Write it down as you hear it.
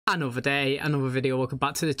Another day, another video. Welcome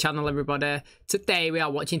back to the channel, everybody. Today we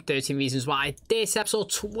are watching 13 Reasons Why. This episode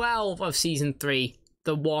 12 of season 3,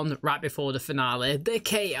 the one right before the finale, the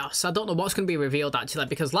chaos. I don't know what's going to be revealed actually,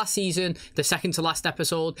 because last season, the second to last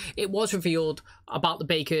episode, it was revealed about the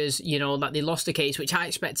Bakers, you know, that they lost the case, which I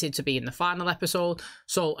expected to be in the final episode.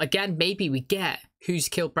 So again, maybe we get who's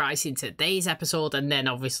killed Bryce in today's episode, and then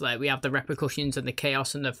obviously we have the repercussions and the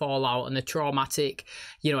chaos and the fallout and the traumatic,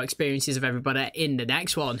 you know, experiences of everybody in the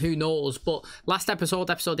next one. Who knows? But last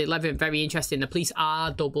episode, episode 11, very interesting. The police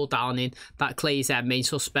are double downing that Clay's their main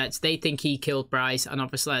suspect. They think he killed Bryce, and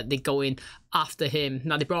obviously they go in after him.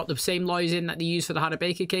 Now, they brought the same lawyers in that they used for the Hannah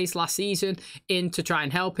Baker case last season in to try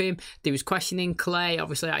and help him. They was questioning Clay,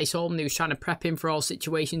 obviously, at his home. They was trying to prep him for all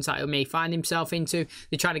situations that he may find himself into.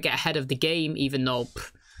 They're trying to get ahead of the game, even though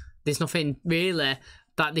there's nothing really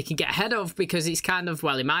that they can get ahead of, because it's kind of,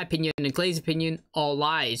 well, in my opinion and Clay's opinion, all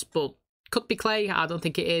lies. But could be Clay. I don't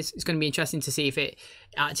think it is. It's going to be interesting to see if it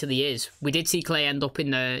actually is. We did see Clay end up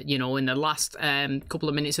in the, you know, in the last couple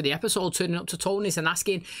of minutes of the episode, turning up to Tony's and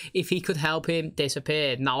asking if he could help him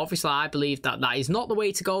disappear. Now, obviously, I believe that that is not the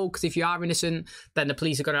way to go, because if you are innocent, then the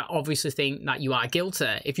police are going to obviously think that you are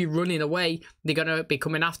guilty. If you're running away, they're going to be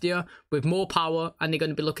coming after you with more power, and they're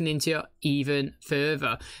going to be looking into you even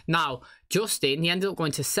further. Now, Justin, he ended up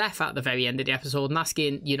going to Seth at the very end of the episode and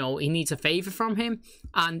asking, you know, he needs a favour from him.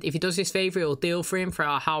 And if he does this favour, he'll deal for him for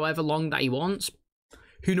however long that he wants.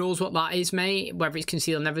 Who knows what that is, mate? Whether it's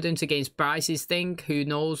concealed evidence against Bryce's thing, who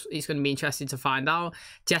knows? It's going to be interesting to find out.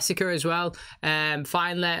 Jessica as well,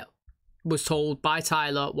 finally was told by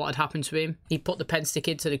Tyler what had happened to him. He put the pen stick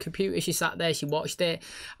into the computer. She sat there, she watched it,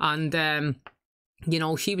 and you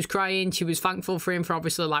know, she was crying. She was thankful for him for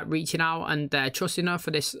obviously like reaching out and trusting her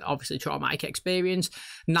for this obviously traumatic experience.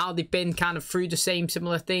 Now they've been kind of through the same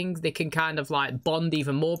similar things, they can kind of like bond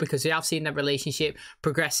even more, because they have seen their relationship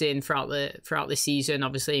progressing throughout the season.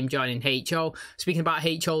 Obviously him joining HO. Speaking about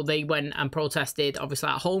HO, they went and protested obviously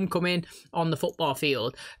at homecoming on the football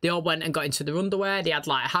field. They all went and got into their underwear. They had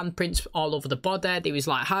like handprints all over the body. They was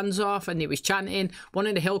like hands off, and they was chanting. One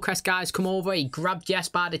of the Hillcrest guys come over, he grabbed Jess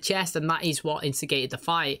by the chest, and that is what instigated the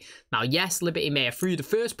fight. Now, yes, Liberty may have threw the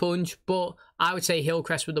first punch, but I would say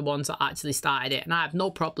Hillcrest were the ones that actually started it, and I have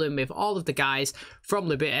no problem with all of the guys from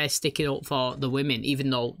Liberty sticking up for the women, even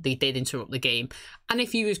though they did interrupt the game. And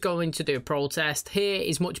if you was going to do a protest, here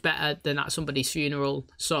is much better than at somebody's funeral,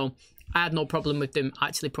 so I had no problem with them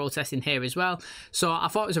actually protesting here as well. So I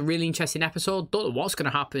thought it was a really interesting episode. Don't know what's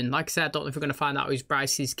going to happen. Like I said, I don't know if we're going to find out who's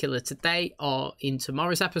Bryce's killer today or in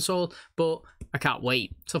tomorrow's episode, but I can't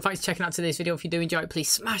wait. So thanks for checking out today's video. If you do enjoy it, please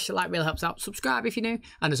smash the like, really helps out. Subscribe if you're new.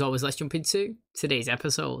 And as always, let's jump into today's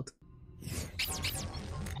episode.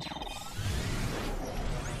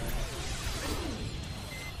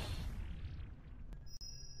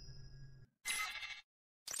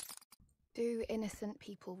 Do innocent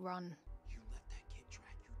people run? You let that kid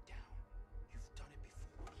drag you down. You've done it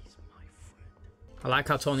before. He's my friend. I like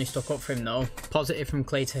how Tony stuck up for him though. Positive from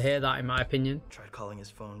Clay to hear that, in my opinion. Tried calling his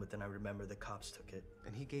phone, but then I remember the cops took it.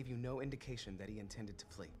 And he gave you no indication that he intended to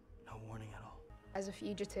flee. No warning at all. As a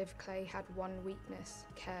fugitive, Clay had one weakness: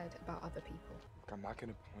 cared about other people. Look, I'm not going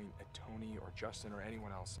to point at Tony or Justin or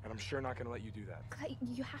anyone else, and I'm sure not going to let you do that. Clay,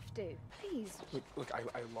 you have to. Please. Look, I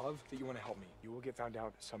love that you want to help me. You will get found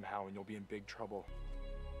out somehow, and you'll be in big trouble.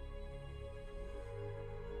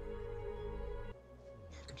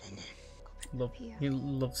 He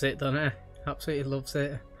loves it, doesn't he? Absolutely loves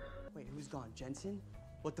it. Wait, who's gone? Jensen?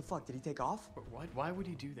 What the fuck? Did he take off? But why would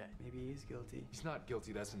he do that? Maybe he's guilty. He's not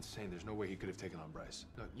guilty, that's insane. There's no way he could have taken on Bryce.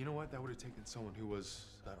 No, you know what? That would have taken someone who was,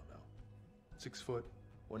 I don't know, 6 foot,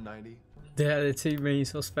 190. They're the two main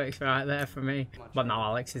suspects right there for me. But now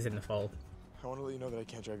Alex is in the fold. I want to let you know that I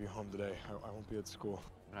can't drive you home today. I won't be at school.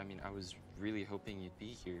 But I mean, I was really hoping you'd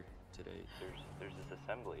be here today. There's this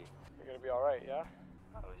assembly. You're going to be all right, yeah?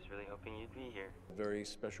 I was really hoping you'd be here. A very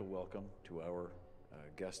special welcome to our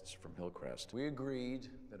guests from Hillcrest. We agreed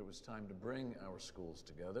that it was time to bring our schools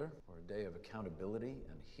together for a day of accountability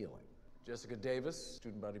and healing. Jessica Davis,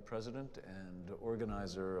 student body president and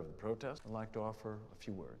organizer of the protest, would like to offer a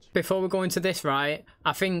few words. Before we go into this, right,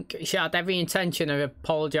 I think she had every intention of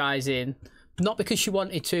apologising, not because she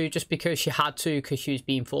wanted to, just because she had to, because she was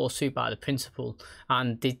being forced to by the principal.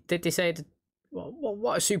 And did they say that,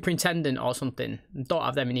 what, a superintendent or something? Don't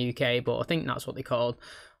have them in the UK, but I think that's what they called.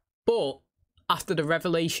 But after the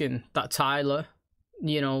revelation that Tyler,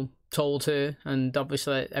 you know, told her, and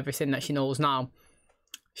obviously everything that she knows now,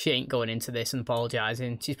 she ain't going into this and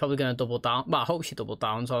apologising. She's probably going to double down. Well, I hope she double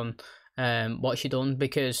downs on what she done,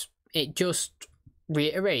 because it just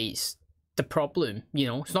reiterates the problem. You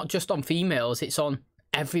know, it's not just on females, it's on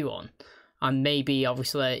everyone. And maybe,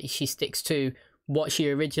 obviously, she sticks to what she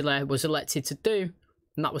originally was elected to do,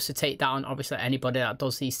 and that was to take down, obviously, anybody that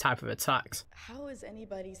does these type of attacks. How is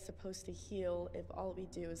anybody supposed to heal if all we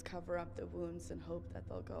do is cover up the wounds and hope that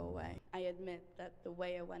they'll go away? I admit that the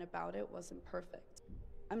way I went about it wasn't perfect.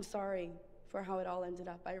 I'm sorry for how it all ended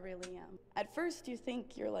up, I really am. At first you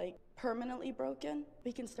think you're like permanently broken.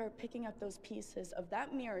 We can start picking up those pieces of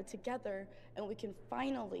that mirror together and we can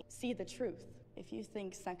finally see the truth. If you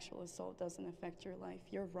think sexual assault doesn't affect your life,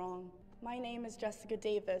 you're wrong. My name is Jessica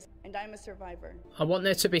Davis and I'm a survivor. I want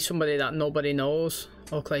there to be somebody that nobody knows.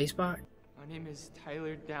 Oh, Clay's back. My name is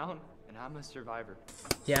Tyler Down and I'm a survivor.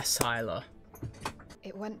 Yes, Tyler.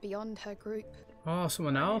 It went beyond her group. Oh,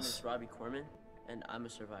 someone else. My name is Robbie Corman and I'm a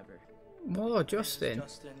survivor. Oh, Justin.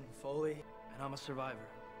 Justin Foley, and I'm a survivor.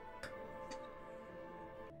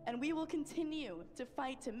 And we will continue to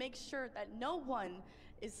fight to make sure that no one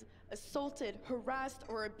is assaulted, harassed,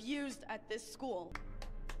 or abused at this school.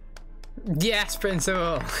 Yes,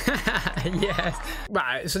 Principal. Yes.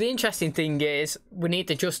 Right, so the interesting thing is we need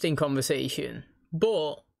the Justin conversation.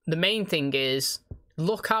 But the main thing is,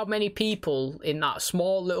 look how many people in that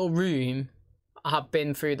small little room have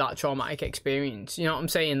been through that traumatic experience. You know what I'm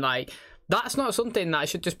saying? Like, that's not something that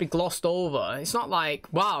should just be glossed over. It's not like,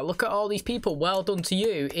 wow, look at all these people, well done to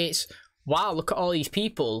you. It's, wow, look at all these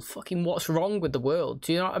people, fucking what's wrong with the world?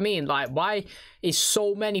 Do you know what I mean? Like, why is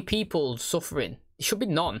so many people suffering? It should be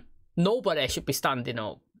none. Nobody should be standing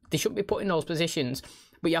up. They shouldn't be put in those positions.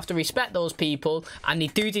 But you have to respect those people, and they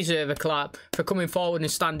do deserve a clap for coming forward and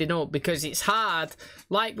standing up, because it's hard,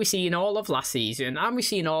 like we see in all of last season, and we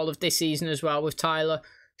see in all of this season as well, with Tyler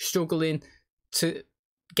struggling to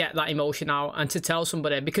get that emotion out and to tell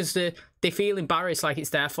somebody, because they feel embarrassed like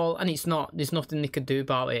it's their fault, and it's not. There's nothing they can do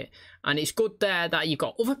about it. And it's good there that you've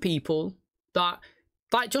got other people that,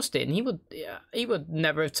 like Justin, he would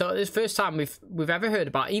never have told. It's the first time we've ever heard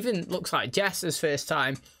about it. Even looks like Jess's first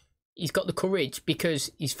time. He's got the courage because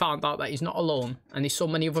he's found out that he's not alone, and there's so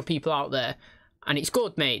many other people out there, and it's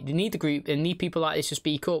good, mate. They need the group. They need people like this to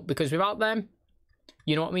speak up, because without them,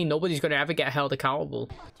 you know what I mean, nobody's going to ever get held accountable.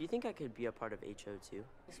 Do you think I could be a part of HO too?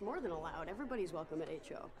 It's more than allowed. Everybody's welcome at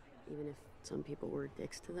HO. Even if some people were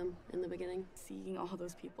dicks to them in the beginning. Seeing all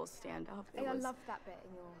those people stand up. Hey, I love that bit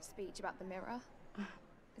in your speech about the mirror.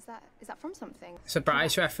 Is that from something? It's a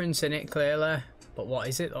Bryce reference in it, clearly. But what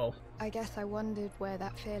is it, though? I guess I wondered where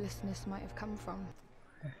that fearlessness might have come from.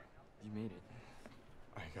 You made it.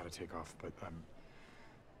 I gotta take off, but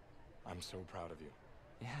I'm so proud of you.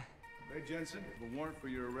 Yeah. Hey, Jensen, the warrant for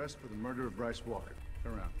your arrest for the murder of Bryce Walker.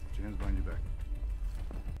 Turn around. Put your hands behind your back.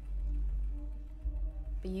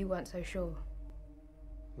 But you weren't so sure.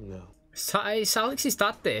 No. It's Alex's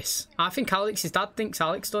dad, this. I think Alex's dad thinks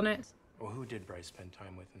Alex done it. Well, who did Bryce spend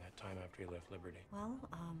time with in that time after he left Liberty? Well,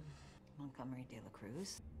 Montgomery de la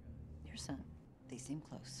Cruz, your son. They seem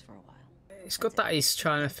close for a while. It's good that he's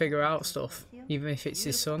trying to figure out stuff, even if it's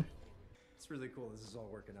his son. It's really cool this is all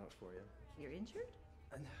working out for you. You're injured?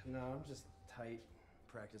 No, I'm just tight.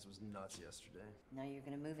 Practice was nuts yesterday. Now you're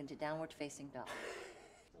gonna move into downward facing dog.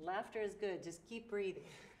 The laughter is good, just keep breathing.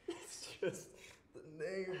 It's just the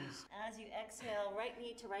names. As you exhale, right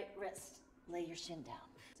knee to right wrist. Lay your shin down.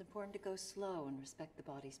 It's important to go slow and respect the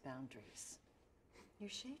body's boundaries. You're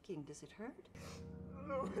shaking. Does it hurt?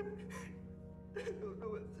 No. I don't know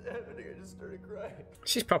what's happening. I just started crying.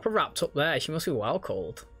 She's proper wrapped up there. She must be well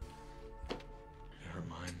cold. It hurt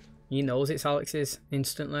mine. He knows it's Alex's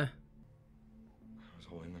instantly. I was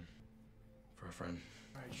holding them for a friend.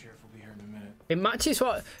 All right, Sheriff, we'll be here in a minute. It matches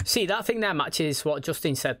what... See, that thing there matches what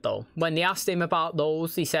Justin said, though. When they asked him about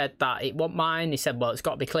those, he said that it wasn't mine. He said, well, it's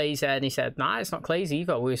got to be Clay's there. And he said, nah, it's not Clay's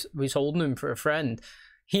either. We was holding them for a friend.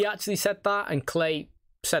 He actually said that, and Clay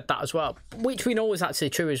said that as well, which we know is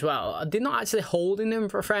actually true as well. They're not actually holding them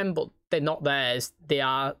for a friend, but they're not theirs. They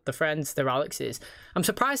are the friends. They're Alex's. I'm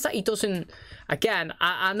surprised that he doesn't... Again,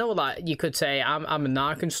 I know that you could say I'm a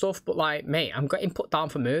narc and stuff, but like, mate, I'm getting put down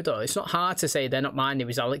for murder. It's not hard to say they're not mine, it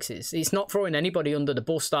was Alex's. It's not throwing anybody under the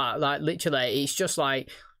bus. That, like, literally, it's just like,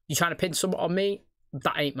 you're trying to pin something on me?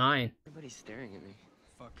 That ain't mine. Everybody's staring at me.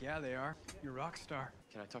 Fuck yeah, they are. You're a rock star.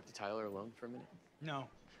 Can I talk to Tyler alone for a minute? No.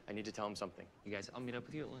 I need to tell him something. You guys, I'll meet up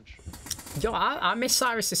with you at lunch. Yo, I miss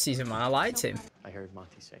Cyrus this season, man. I liked him. I heard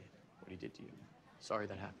Monty say what he did to you. Sorry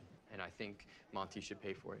that happened. And I think Monty should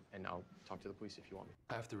pay for it. And I'll talk to the police if you want me.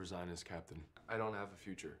 I have to resign as captain. I don't have a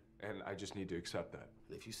future, and I just need to accept that.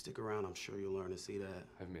 If you stick around, I'm sure you'll learn to see that.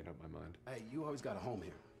 I've made up my mind. Hey, you always got a home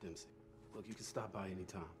here, Dempsey. Look, you can stop by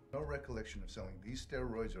anytime. No recollection of selling these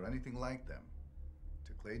steroids or anything like them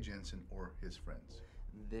to Clay Jensen or his friends.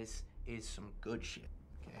 This is some good shit,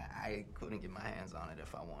 Yeah, I couldn't get my hands on it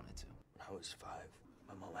if I wanted to. When I was 5,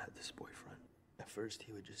 my mom had this boyfriend. At first,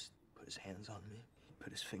 he would just put his hands on me,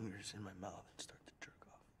 put his fingers in my mouth and start to jerk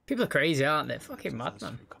off. People are crazy, aren't they? Fucking mad,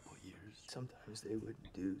 man. For a couple of years. Sometimes they would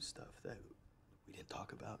do stuff that we didn't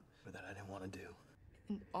talk about, or that I didn't want to do.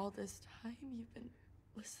 And all this time, you've been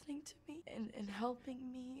listening to me and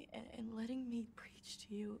helping me and letting me preach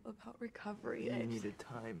to you about recovery. You needed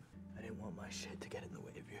time. I didn't want my shit to get in the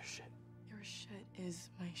way of your shit. Your shit is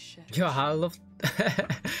my shit. Yo, I love,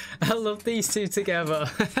 I love these two together.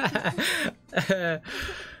 You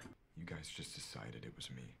guys just decided it was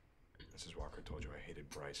me. Mrs. Walker told you I hated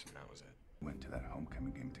Bryce, and that was it. You went to that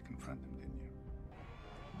homecoming game to confront them, didn't you?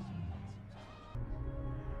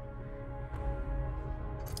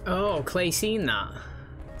 Oh, Clay seen that.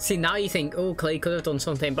 See, now you think, oh, Clay could have done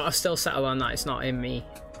something, but I still settle on that it's not in me.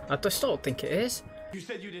 I just don't think it is. You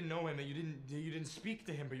said you didn't know him, that you didn't speak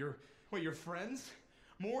to him, but you're friends?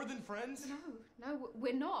 More than friends? No,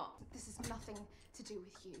 we're not. This has nothing to do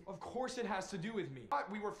with you. Of course it has to do with me.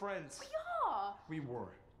 We were friends. We are. We were.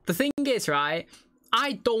 The thing is, right,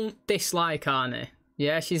 I don't dislike Arnie.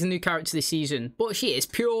 Yeah, she's a new character this season, but she is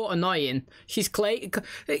pure annoying. She's Clay.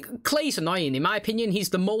 Clay's annoying, in my opinion. He's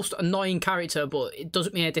the most annoying character, but it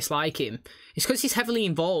doesn't mean I dislike him. It's because he's heavily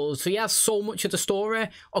involved, so he has so much of the story.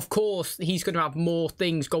 Of course, he's going to have more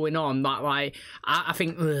things going on that, like, I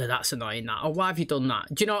think, that's annoying, that. Or why have you done that?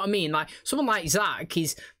 Do you know what I mean? Like, someone like Zach,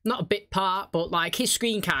 he's not a bit part, but, like, his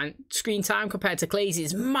screen time compared to Clay's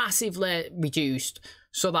is massively reduced.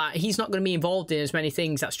 So that he's not going to be involved in as many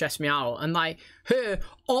things that stress me out. And like her,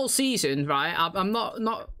 all season, right? I'm not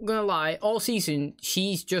going to lie. All season,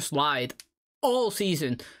 she's just lied. All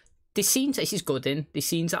season. There's scenes that she's good in. There's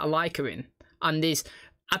scenes that I like her in. And there's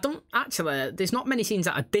not many scenes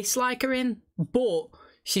that I dislike her in. But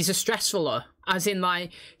she's a stressfuler. As in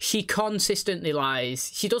like, she consistently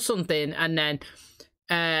lies. She does something and then...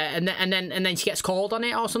 and then she gets called on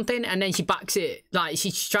it or something, and then she backs it. Like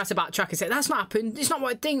she tries to backtrack and say that's not happened. It's not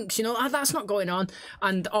what it thinks, you know. That's not going on.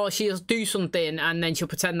 And or she'll do something, and then she'll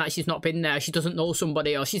pretend that she's not been there. She doesn't know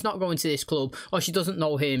somebody, or she's not going to this club, or she doesn't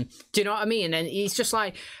know him. Do you know what I mean? And it's just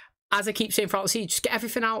like, as I keep saying throughout the season, just get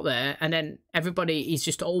everything out there, and then everybody is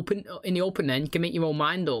just open in the open. Then you can make your own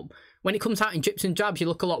mind up. When it comes out in drips and drabs, you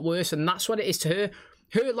look a lot worse, and that's what it is to her.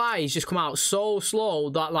 Her lies just come out so slow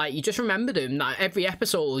that, like, you just remember them. That every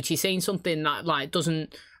episode, she's saying something that, like,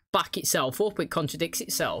 doesn't back itself up. It contradicts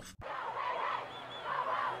itself.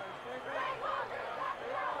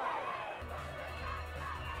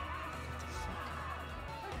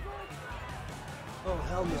 Oh,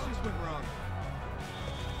 hell no. This went wrong.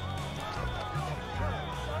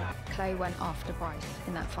 Clay went after Bryce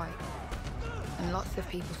in that fight, and lots of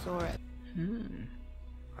people saw it.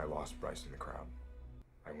 I lost Bryce in the crowd.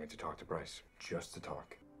 I went to talk to Bryce, just to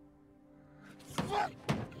talk.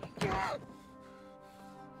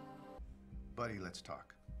 Buddy, let's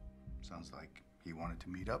talk. Sounds like he wanted to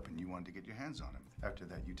meet up and you wanted to get your hands on him. After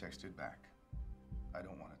that, you texted back. I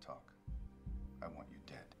don't want to talk. I want you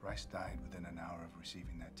dead. Bryce died within an hour of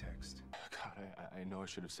receiving that text. God, I know I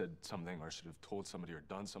should have said something or should have told somebody or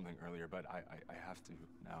done something earlier, but I have to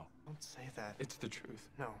now. Don't say that. It's the truth.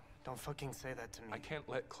 No, don't fucking say that to me. I can't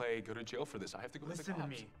let Clay go to jail for this. I have to go to the Listen cops. to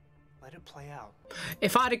me. Let it play out.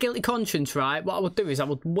 If I had a guilty conscience, right, what I would do is I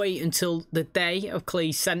would wait until the day of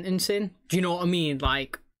Clay's sentencing. Do you know what I mean?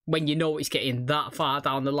 Like, when you know it's getting that far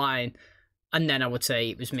down the line, and then I would say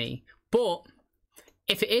it was me. But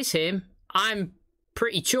if it is him, I'm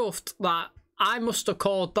pretty chuffed that I must have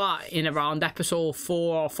called that in around episode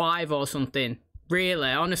 4 or 5 or something. Really,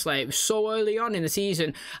 honestly, it was so early on in the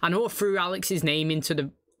season. I know I threw Alex's name into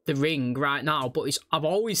the ring right now, but I've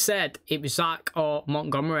always said it was Zach or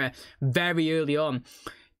Montgomery very early on.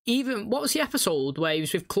 Even, what was the episode where he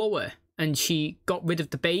was with Chloe and she got rid of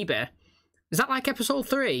the baby? Is that like episode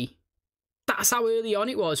 3? That's how early on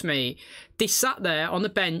it was, mate. They sat there on the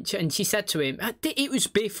bench and she said to him, it was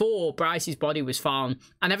before Bryce's body was found.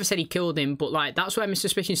 I never said he killed him, but like that's where my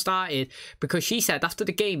suspicion started, because she said after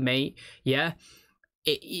the game, mate, yeah,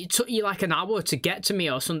 it took you like an hour to get to me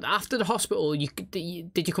or something. After the hospital,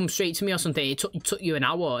 did you come straight to me or something? It took you an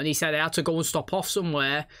hour. And he said I had to go and stop off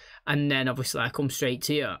somewhere. And then obviously I come straight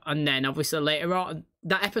to you. And then obviously later on,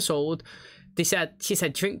 that episode, she said, do you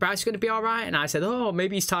think Bryce is going to be all right? And I said, oh,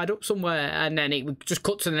 maybe he's tied up somewhere. And then it would just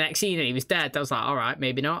cut to the next scene and he was dead. I was like, all right,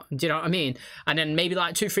 maybe not. Do you know what I mean? And then maybe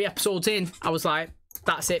like 2-3 episodes in, I was like,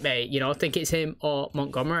 that's it, mate. You know, I think it's him or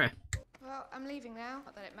Montgomery. Well, I'm leaving now.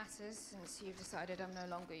 Not that it matters, since you've decided I'm no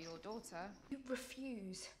longer your daughter. You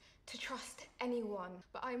refuse to trust anyone,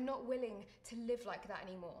 but I'm not willing to live like that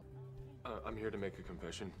anymore. I'm here to make a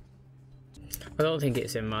confession. I don't think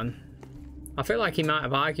it's him, man. I feel like he might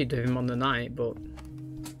have argued with him on the night, but...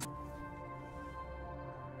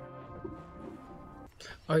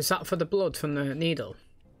 Oh, is that for the blood from the needle?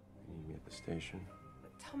 Meet me at the station.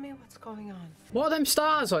 Tell me what's going on. What are them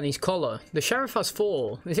stars on his collar? The sheriff has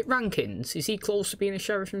 4. Is it rankings? Is he close to being a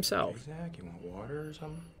sheriff himself? Zach, you want water or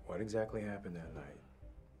something? What exactly happened that night?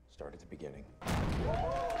 Start at the beginning.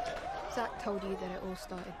 Zach told you that it all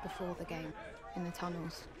started before the game, in the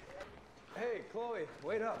tunnels. Hey, Chloe,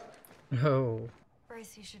 wait up. Oh.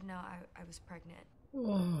 Bryce, you should know I was pregnant.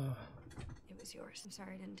 Oh. It was yours. I'm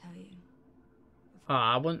sorry I didn't tell you. Oh,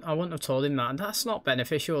 I wouldn't have told him that. That's not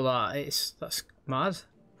beneficial. That's mad.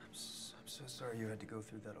 I'm so sorry you had to go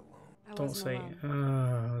through that alone. Don't say.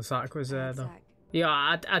 Oh, Zach was there though. Yeah,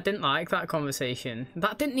 I didn't like that conversation.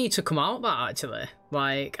 That didn't need to come out, that actually.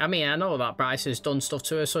 Like, I mean, I know that Bryce has done stuff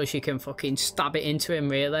to her so she can fucking stab it into him,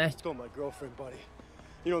 really. Still my girlfriend, buddy.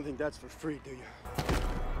 You don't think that's for free, do you?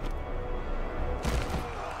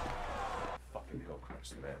 Fucking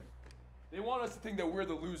Hillcrest, man. They want us to think that we're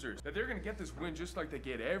the losers, that they're gonna get this win just like they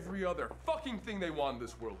get every other fucking thing they want in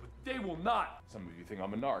this world, but they will not. Some of you think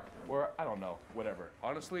I'm a narc, or I don't know, whatever.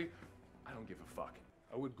 Honestly, I don't give a fuck.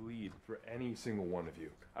 I would bleed for any single one of you.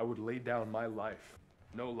 I would lay down my life.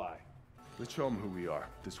 No lie. Let's show them who we are,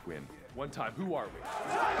 this win. One time, who are we?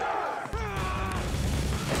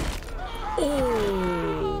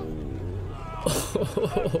 Oh!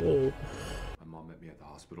 My mom met me at the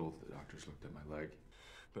hospital. The doctors looked at my leg.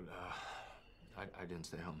 But, I didn't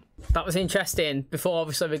stay home. That was interesting. Before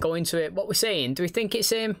obviously we go into it, what we're saying, do we think it's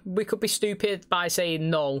him? We could be stupid by saying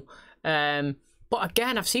no. But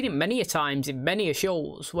again, I've seen it many a times in many a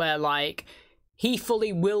shows where like he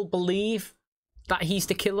fully will believe that he's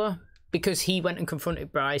the killer because he went and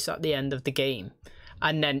confronted Bryce at the end of the game.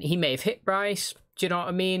 And then he may have hit Bryce, do you know what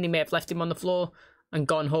I mean? He may have left him on the floor and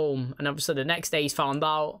gone home. And obviously the next day he's found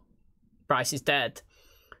out Bryce is dead.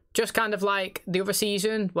 Just kind of like the other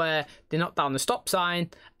season where they knocked down the stop sign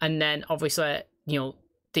and then obviously, you know,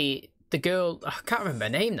 the girl, I can't remember her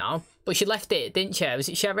name now, but she left it, didn't she? Was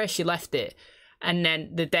it Sherry? She left it. And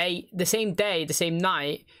then the same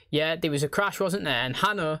night, yeah, there was a crash, wasn't there? And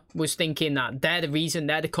Hannah was thinking that they're the reason,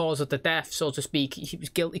 they're the cause of the death, so to speak. She was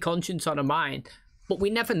guilty conscience on her mind. But we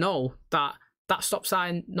never know that that stop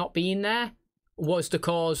sign not being there was the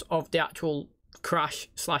cause of the actual crash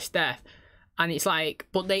 / death. And it's like,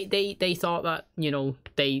 but they thought that, you know,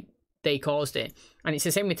 they caused it. And it's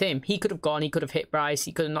the same with him. He could have gone, he could have hit Bryce,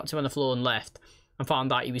 he could have knocked him on the floor and left and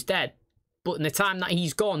found out he was dead. But in the time that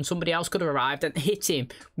he's gone, somebody else could have arrived and hit him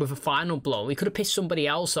with a final blow. He could have pissed somebody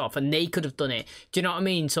else off and they could have done it. Do you know what I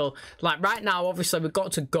mean? So, like, right now, obviously, we've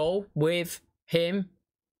got to go with him.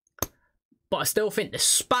 But I still think the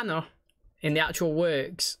spanner in the actual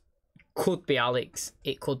works could be Alex.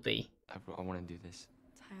 It could be. I want to do this.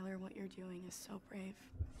 Tyler, what you're doing is so brave.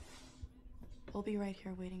 We'll be right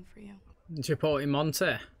here waiting for you. It's reporting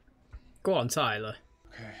Monty. Go on, Tyler.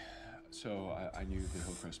 Okay, so I knew the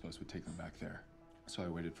Hillcrest bus would take them back there. So I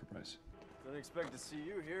waited for Bryce. Didn't expect to see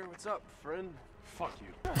you here. What's up, friend? Fuck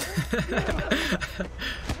you.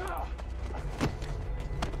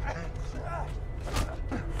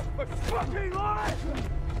 My fucking life!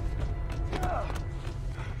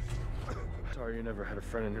 Sorry you never had a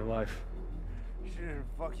friend in your life. She didn't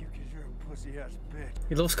fuck you because you're a pussy-ass bitch.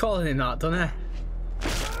 He loves calling him that, doesn't he?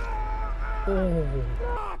 Oh.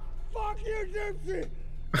 Ah, fuck you, Gypsy!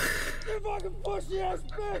 You fucking pussy-ass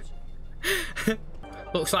bitch!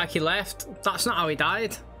 Looks like he left. That's not how he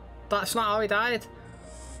died. That's not how he died.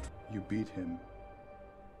 You beat him,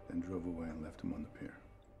 then drove away and left him on the pier.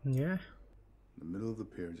 Yeah. In the middle of the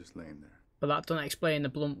pier, just laying there. But that doesn't explain the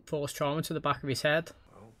blunt force trauma to the back of his head.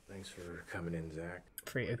 Well, thanks for coming in, Zach.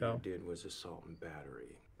 Free to go. What you did was assault and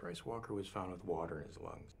battery. Bryce Walker was found with water in his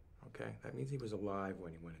lungs. Okay? That means he was alive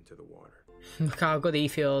when he went into the water. Look how good he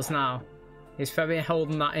feels now. He's probably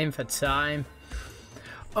holding that in for time.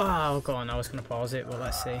 Oh, go on. I was going to pause it, but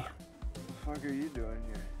let's see. What the fuck are you doing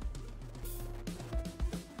here?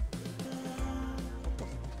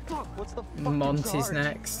 Fuck, what's the fucking Monty's charge?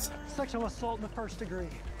 next. Sexual assault in the 1st degree.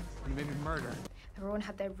 And maybe murder. Everyone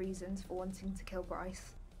had their reasons for wanting to kill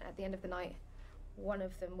Bryce. And at the end of the night, one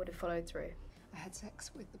of them would have followed through. I had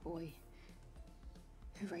sex with the boy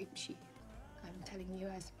who raped she. I'm telling you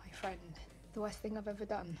as my friend. The worst thing I've ever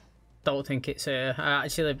done. Don't think it's her. I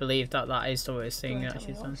actually believe that that is the worst thing that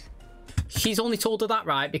she's done. she's only told her that,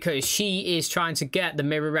 right, because she is trying to get the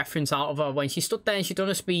mirror reference out of her. When she stood there and she'd done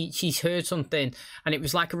a speech, she's heard something, and it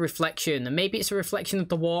was like a reflection. And maybe it's a reflection of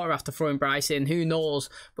the water after throwing Bryce in, who knows?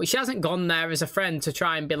 But she hasn't gone there as a friend to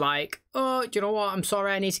try and be like, oh, do you know what? I'm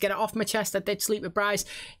sorry, I need to get it off my chest. I did sleep with Bryce.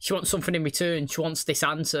 She wants something in return. She wants this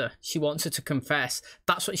answer. She wants her to confess.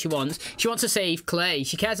 That's what she wants. She wants to save Clay.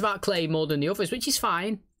 She cares about Clay more than the others, which is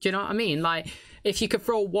fine. Do you know what I mean? Like, if you could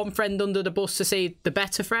throw one friend under the bus to save the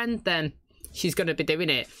better friend, then she's going to be doing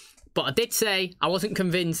it. But I did say I wasn't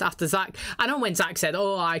convinced after Zach. I know when Zach said,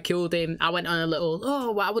 oh, I killed him, I went on a little,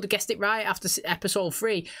 oh, well, I would have guessed it right after episode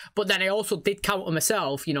 3. But then I also did counter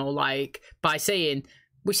myself, you know, like, by saying,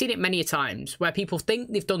 we've seen it many times where people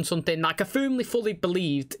think they've done something. Like, I firmly, fully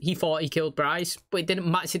believed he thought he killed Bryce, but it didn't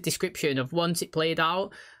match the description of once it played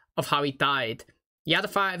out of how he died. You had a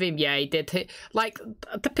fight of him, yeah, he did hit. Like,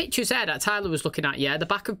 the pictures there that Tyler was looking at, yeah, the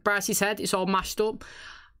back of Bryce's head, it's all mashed up.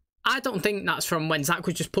 I don't think that's from when Zach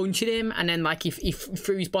was just punching him and then, like, he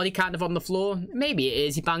threw his body kind of on the floor. Maybe it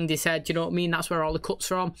is. He banged his head, you know what I mean? That's where all the cuts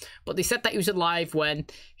from. But they said that he was alive when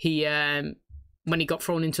he got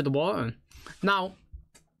thrown into the water. Now,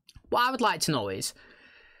 what I would like to know is,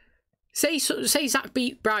 say Zach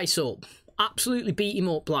beat Bryce up, absolutely beat him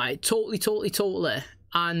up, like, totally,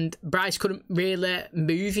 and Bryce couldn't really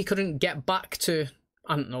move. He couldn't get back to,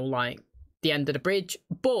 I don't know, like, the end of the bridge.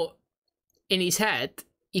 But in his head,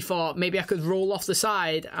 he thought maybe I could roll off the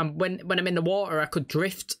side, and when I'm in the water, I could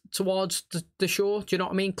drift towards the shore. Do you know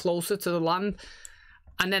what I mean? Closer to the land.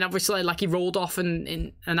 And then obviously, like, he rolled off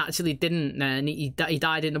and actually didn't, and he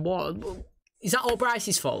died in the water. Is that all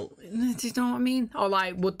Bryce's fault? Do you know what I mean? Or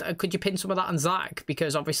like, could you pin some of that on Zach?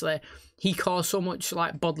 Because obviously he caused so much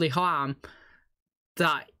like bodily harm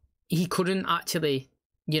that he couldn't actually,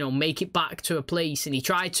 you know, make it back to a place, and he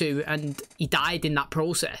tried to, and he died in that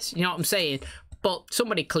process. You know what I'm saying? But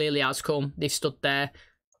somebody clearly has come. They've stood there.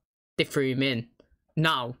 They threw him in.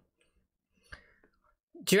 Now,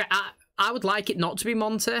 I would like it not to be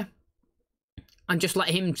Monty, and just let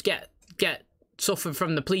him get suffer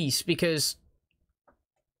from the police, because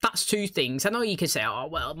that's two things. I know you could say, oh,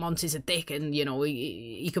 well, Monty's a dick, and, you know,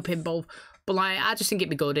 he could pin both. But, like, I just think it'd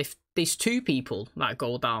be good if there's two people that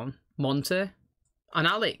go down. Monty and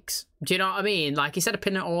Alex. Do you know what I mean? Like, instead of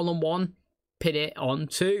pinning it all on one, pin it on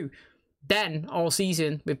two. Then, all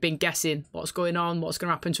season, we've been guessing what's going on, what's going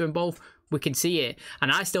to happen to them both. We can see it.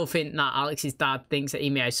 And I still think that Alex's dad thinks that he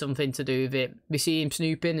may have something to do with it. We see him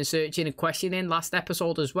snooping and searching and questioning last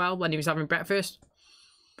episode as well, when he was having breakfast.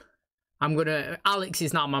 Alex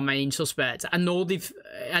is not my main suspect. I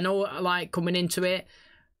know, like, coming into it,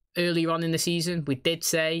 earlier on in the season, we did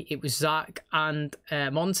say it was Zach and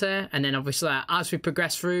Monty. And then, obviously, as we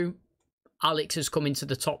progress through, Alex has come into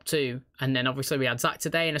the top 2, and then obviously we had Zach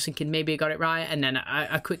today, and I was thinking maybe he got it right, and then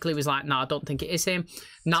I quickly was like, no, I don't think it is him.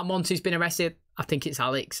 Now Monty's been arrested, I think it's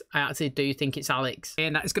Alex. I actually do think it's Alex.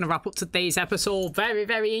 And that is going to wrap up today's episode. Very,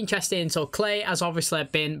 very interesting. So Clay has obviously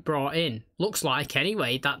been brought in. Looks like,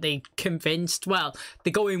 anyway, that they convinced, well,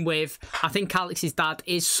 they're going with, I think Alex's dad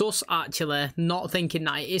is sus, actually, not thinking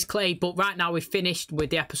that it is Clay. But right now we've finished with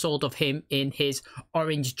the episode of him in his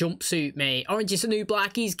orange jumpsuit, mate. Orange is the new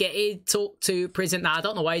black. He's getting took to prison. Now, I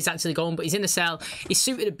don't know where he's actually going, but he's in the cell. He's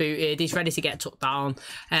suited and booted. He's ready to get took down.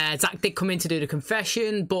 Zach did come in to do the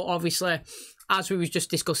confession, but obviously, as we was just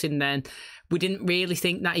discussing then, we didn't really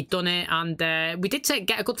think that he'd done it, and we did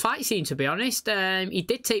get a good fight scene, to be honest. He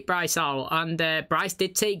did take Bryce out, and Bryce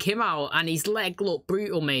did take him out, and his leg looked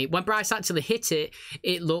brutal, mate. When Bryce actually hit it,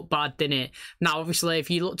 it looked bad, didn't it? Now, obviously, if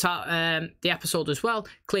you looked at the episode as well,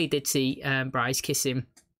 Clay did see Bryce kiss him.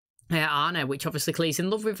 Anna, which obviously Clay's in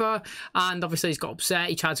love with her, and obviously he's got upset.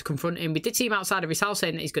 He tried to confront him. We did see him outside of his house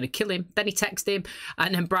saying that he's going to kill him. Then he texted him,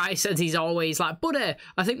 and then Bryce, as he's always like, buddy,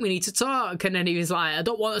 I think we need to talk. And then he was like, I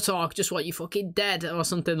don't want to talk, just want you fucking dead, or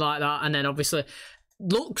something like that. And then obviously,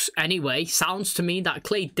 looks anyway, sounds to me that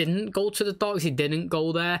Clay didn't go to the dogs. He didn't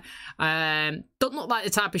go there. Don't look like the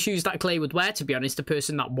type of shoes that Clay would wear, to be honest, the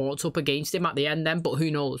person that walked up against him at the end then, but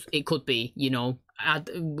who knows? It could be, you know.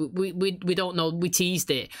 We don't know. We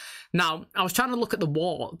teased it. Now, I was trying to look at the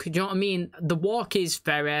walk. Do you know what I mean? The walk is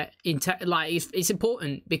very, it's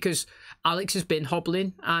important, because Alex has been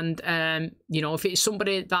hobbling, and, you know, if it's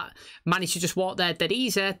somebody that managed to just walk there dead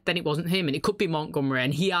easy, then it wasn't him, and it could be Montgomery,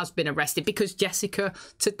 and he has been arrested, because Jessica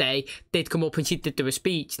today did come up and she did do a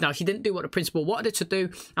speech. Now, she didn't do what the principal wanted her to do,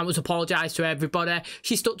 and was apologise to everybody.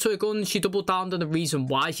 She stuck to her guns. She doubled down on the reason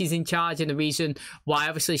why she's in charge, and the reason why,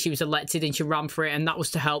 obviously, she was elected and she ran for it, it, and that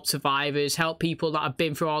was to help survivors, help people that have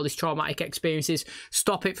been through all these traumatic experiences,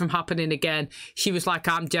 stop it from happening again. She was like,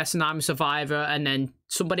 I'm Jess and I'm a survivor, and then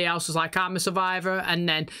somebody else was like, I'm a survivor, and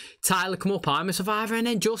then Tyler come up, I'm a survivor, and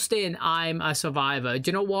then Justin, I'm a survivor.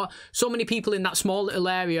 Do you know what? So many people in that small little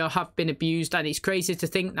area have been abused, and it's crazy to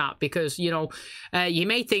think that, because, you know, you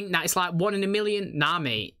may think that it's like 1 in a million. Nah,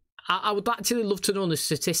 mate. I would actually love to know the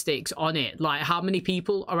statistics on it, like how many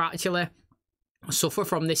people are actually suffer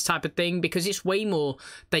from this type of thing, because it's way more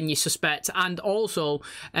than you suspect. And also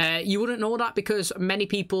you wouldn't know that because many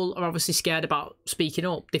people are obviously scared about speaking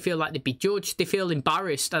up. They feel like they'd be judged, they feel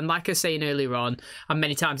embarrassed, and like I was saying earlier on, and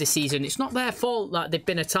many times this season, it's not their fault that they've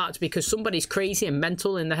been attacked, because somebody's crazy and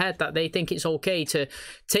mental in the head that they think it's okay to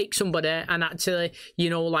take somebody and actually, you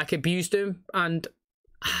know, like abuse them. And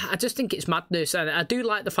I just think it's madness. And I do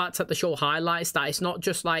like the fact that the show highlights that it's not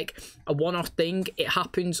just like a one-off thing. It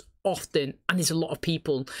happens often, and there's a lot of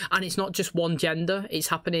people, and it's not just one gender, it's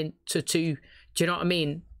happening to two. Do you know what I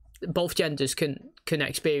mean? Both genders can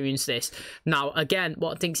experience this. Now, again,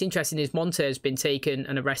 what I think's interesting is Monte has been taken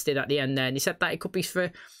and arrested at the end there, and he said that it could be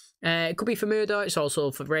for murder, it's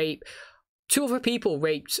also for rape. 2 other people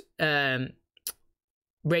raped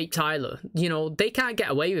Tyler. You know, they can't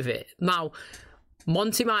get away with it. Now,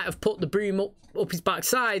 Monty might have put the broom up his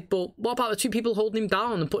backside, but what about the 2 people holding him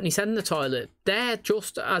down and putting his head in the toilet? They're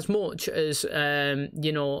just as much as,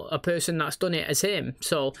 you know, a person that's done it as him.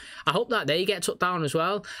 So I hope that they get took down as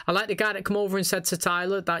well. I like the guy that come over and said to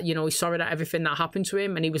Tyler that, you know, he's sorry that everything that happened to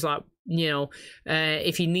him, and he was like, you know,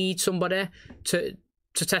 if you need somebody to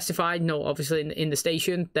testify, you know, obviously in the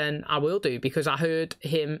station, then I will do, because I heard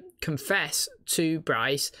him confess to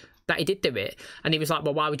Bryce that he did do it, and he was like,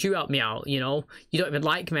 well, why would you help me out? You know, you don't even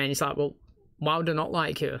like me. And he's like, well, why would I not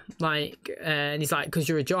like you? Like, and he's like, because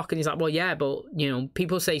you're a jock. And he's like, well, yeah, but, you know,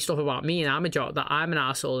 people say stuff about me and I'm a jock, that I'm an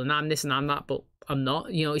asshole and I'm this and I'm that, but I'm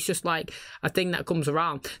not. You know, it's just like a thing that comes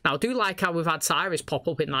around. Now, I do like how we've had Cyrus pop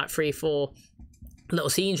up in like 3 or 4 little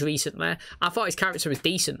scenes recently. I thought his character was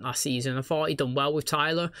decent last season. I thought he'd done well with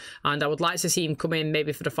Tyler, and I would like to see him come in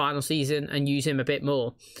maybe for the final season and use him a bit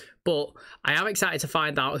more. But I am excited to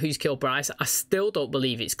find out who's killed Bryce. I still don't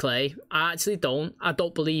believe it's Clay. I actually don't. I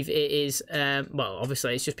don't believe it is, well,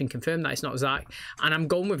 obviously it's just been confirmed that it's not Zach, and I'm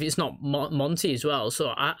going with it's not Monty as well,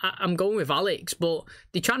 so I'm going with Alex. But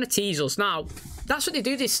they're trying to tease us. Now, that's what they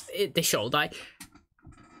do this show, like,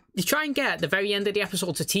 they try and get the very end of the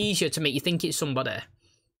episode to tease you, to make you think it's somebody.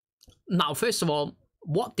 Now, first of all,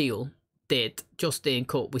 what deal did Justin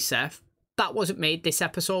cut with Seth? That wasn't made this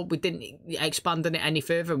episode. We didn't expand on it any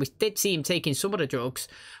further. We did see him taking some of the drugs,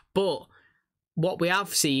 but what we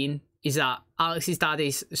have seen is that Alex's dad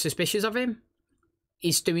is suspicious of him.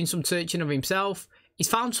 He's doing some searching of himself. He's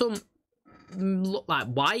found some, look like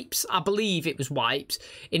wipes, I believe it was wipes,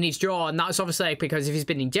 in his drawer, and that's obviously because if he's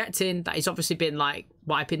been injecting, that he's obviously been like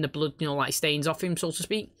wiping the blood, you know, like stains off him, so to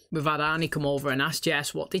speak. We've had Arnie come over and ask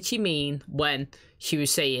Jess what did she mean when she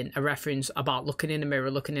was saying a reference about looking in the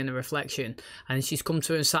mirror, looking in a reflection, and she's come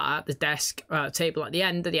to her and sat at the desk table at the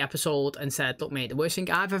end of the episode and said, look mate, the worst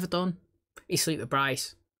thing I've ever done is sleep with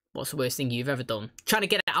Bryce. What's the worst thing you've ever done? Trying to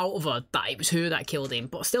get it out of her that it was her that killed him,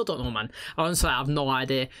 but I still don't know, man. Honestly, I have no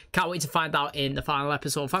idea. Can't wait to find out in the final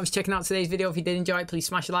episode. Thanks for checking out today's video. If you did enjoy it, please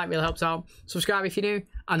smash a like, really helps out. Subscribe if you're new,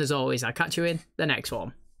 and as always, I'll catch you in the next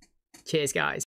one. Cheers, guys.